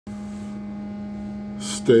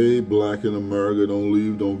Stay black in America. Don't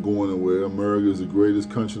leave. Don't go anywhere. America is the greatest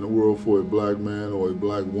country in the world for a black man or a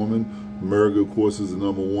black woman. America, of course, is the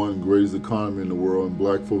 #1 greatest economy in the world, and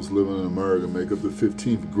black folks living in America make up the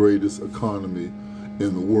 15th greatest economy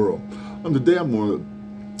in the world. Today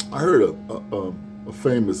I heard a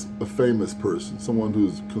famous person, someone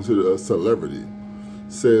who's considered a celebrity,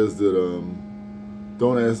 says that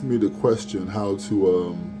don't ask me to question how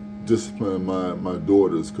to discipline my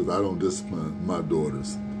daughters, because I don't discipline my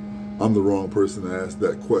daughters. I'm the wrong person to ask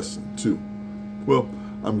that question too. Well,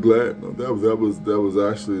 I'm glad that was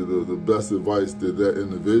actually the best advice that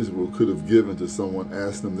individual could have given to someone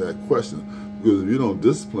asking them that question. Because if you don't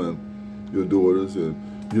discipline your daughters and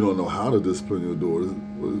you don't know how to discipline your daughters,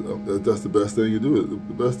 that's the best thing you do.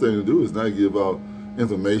 The best thing to do is not give out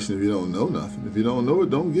information if you don't know nothing. If you don't know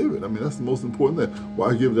it, don't give it. I mean, that's the most important thing.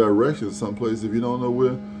 Why give directions someplace if you don't know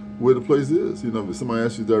where the place is? You know, if somebody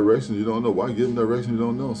asks you directions you don't know, why give them direction you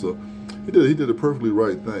don't know? So he did a perfectly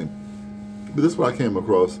right thing. But this is what I came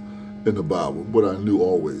across in the Bible, what I knew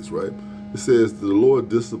always, right? It says the Lord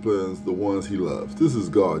disciplines the ones he loves. This is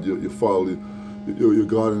God, your Father, your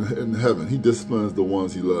God in heaven. He disciplines the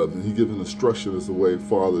ones he loves, and he gives an instruction as the way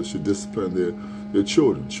fathers should discipline their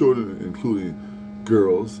children, including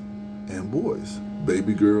girls and boys,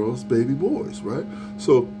 baby girls, baby boys, right?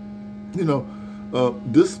 So, you know,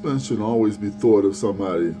 discipline shouldn't always be thought of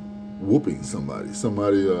somebody whooping somebody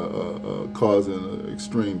causing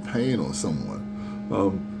extreme pain on someone.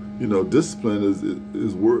 You know, discipline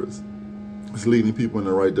is words. It's leading people in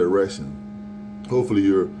the right direction. Hopefully,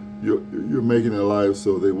 you're making their lives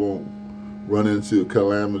so they won't run into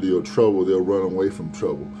calamity or trouble. They'll run away from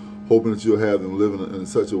trouble. Hoping that you'll have them living in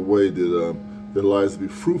such a way that their lives will be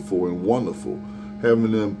fruitful and wonderful.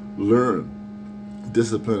 Having them learn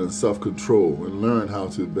discipline and self-control and learn how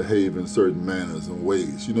to behave in certain manners and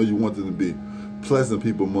ways. You know, you want them to be pleasant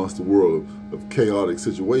people amongst the world of chaotic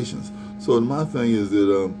situations. So my thing is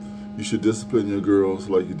that you should discipline your girls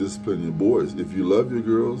like you discipline your boys. If you love your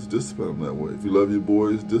girls, discipline them that way. If you love your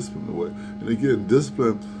boys, discipline them that way. And again,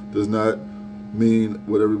 discipline does not mean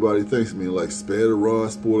what everybody thinks it means, like spare the rod,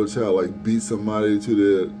 spoil the child, like beat somebody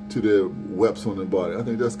to their webs on their body. I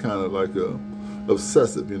think that's kind of like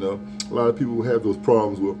obsessive, you know. A lot of people who have those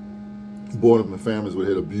problems were born up in families where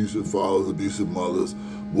they had abusive fathers, abusive mothers,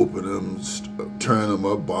 whooping them, tearing them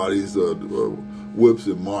up, bodies, whips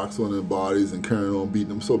and marks on their bodies, and carrying on beating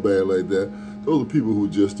them so bad like that. Those are people who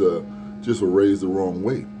just were raised the wrong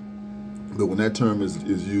way. But when that term is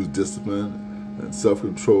used, discipline and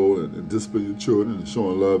self-control and discipline your children and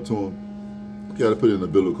showing love to them, you got to put it in a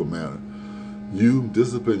biblical manner. You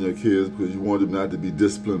discipline your kids because you want them not to be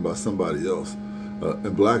disciplined by somebody else.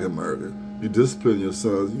 In black America, you discipline your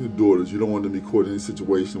sons and your daughters. You don't want them to be caught in any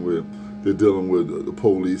situation where they're dealing with the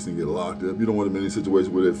police and get locked up. You don't want them in any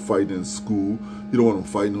situation where they're fighting in school. You don't want them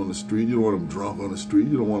fighting on the street. You don't want them drunk on the street.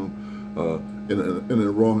 You don't want them in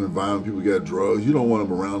a wrong environment, people got drugs. You don't want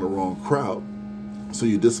them around the wrong crowd. So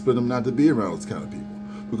you discipline them not to be around those kind of people,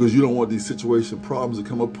 because you don't want these situation problems to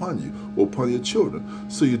come upon you or upon your children.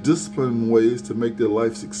 So you discipline them in ways to make their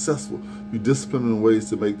life successful. You discipline them in ways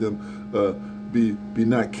to make them be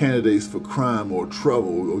not candidates for crime or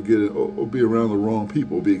trouble, or be around the wrong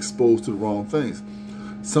people, or be exposed to the wrong things.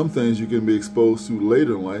 Some things you can be exposed to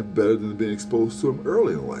later in life better than being exposed to them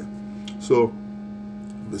early in life. So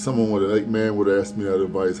if someone would ask me that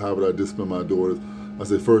advice, how would I discipline my daughters? I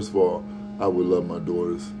say, first of all, I would love my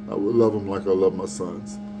daughters. I would love them like I love my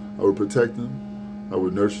sons. I would protect them. I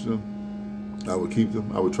would nurture them. I would keep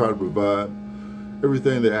them. I would try to provide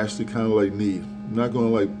everything they actually kind of like need. I'm not going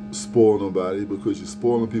to like spoil nobody, because you're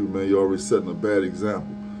spoiling people, man. You're already setting a bad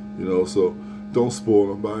example, you know. So don't spoil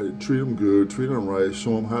nobody. Treat them good. Treat them right.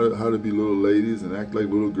 Show them how to be little ladies and act like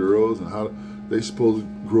little girls, and how they're supposed to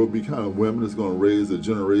grow up, be kind of women that's going to raise a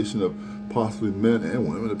generation of possibly men and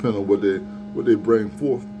women, depending on what they bring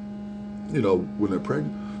forth, you know, when they're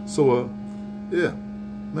pregnant. So yeah,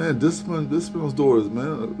 man, discipline those daughters,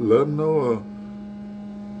 man. Let them know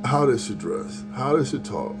how they should dress, how they should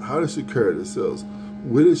talk, how they should carry themselves,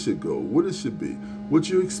 where they should go, what it should be, what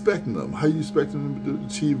you expecting them, how you expect them to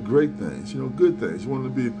achieve great things, you know, good things. You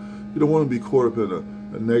don't want to be caught up in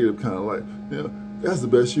a negative kind of life. You know, that's the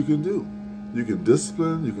best you can do. You can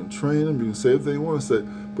discipline, you can train them, you can say everything you want to say,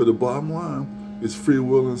 but the bottom line is free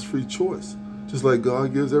will and it's free choice. Just like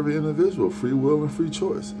God gives every individual free will and free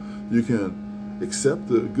choice. You can accept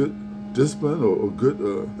the good discipline or good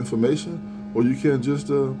information, or you can just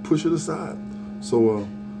push it aside. So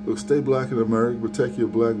look, stay black in America. Protect your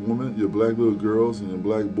black women, your black little girls, and your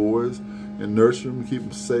black boys, and nurture them, keep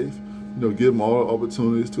them safe. You know, give them all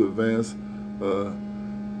opportunities to advance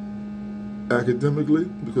academically,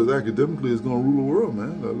 because academically is going to rule the world,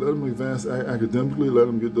 man. Let them advance academically. Let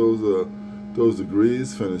them get those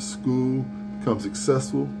degrees, finish school, become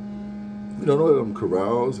successful. You know, don't let them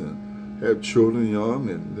carouse and have children young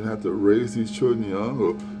and then have to raise these children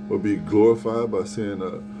young, or be glorified by seeing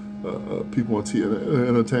people on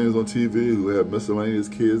entertainers on TV who have miscellaneous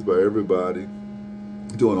kids by everybody,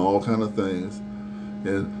 doing all kind of things.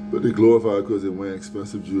 But they glorify because they wear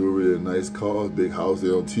expensive jewelry and nice cars, big house,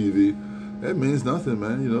 they're on TV. That means nothing,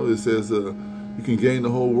 man. You know, it says you can gain the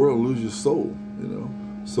whole world and lose your soul. You know,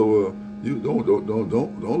 so you don't look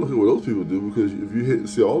at what those people do, because if you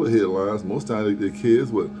see all the headlines, most times the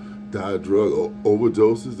kids would die of drug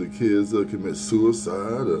overdoses. The kids commit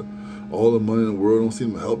suicide. All the money in the world don't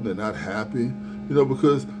seem to help them. They're not happy. You know,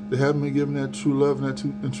 because they haven't been given that true love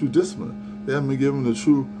and true discipline. They haven't been given the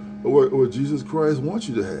true what Jesus Christ wants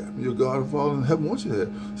you to have, your God and Father in heaven wants you to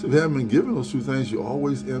have. So if you haven't been given those two things, you're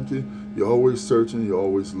always empty, you're always searching, you're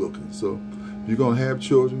always looking. So if you're going to have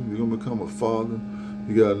children, you're going to become a father,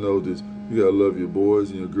 you got to know that you got to love your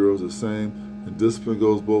boys and your girls the same. And discipline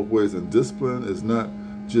goes both ways. And discipline is not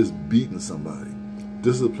just beating somebody.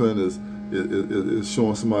 Discipline is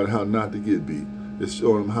showing somebody how not to get beat. It's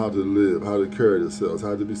showing them how to live, how to carry themselves,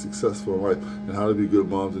 how to be successful in life, and how to be good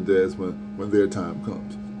moms and dads when their time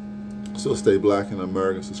comes. So stay black and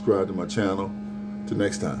American. Subscribe to my channel. Till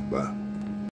next time. Bye.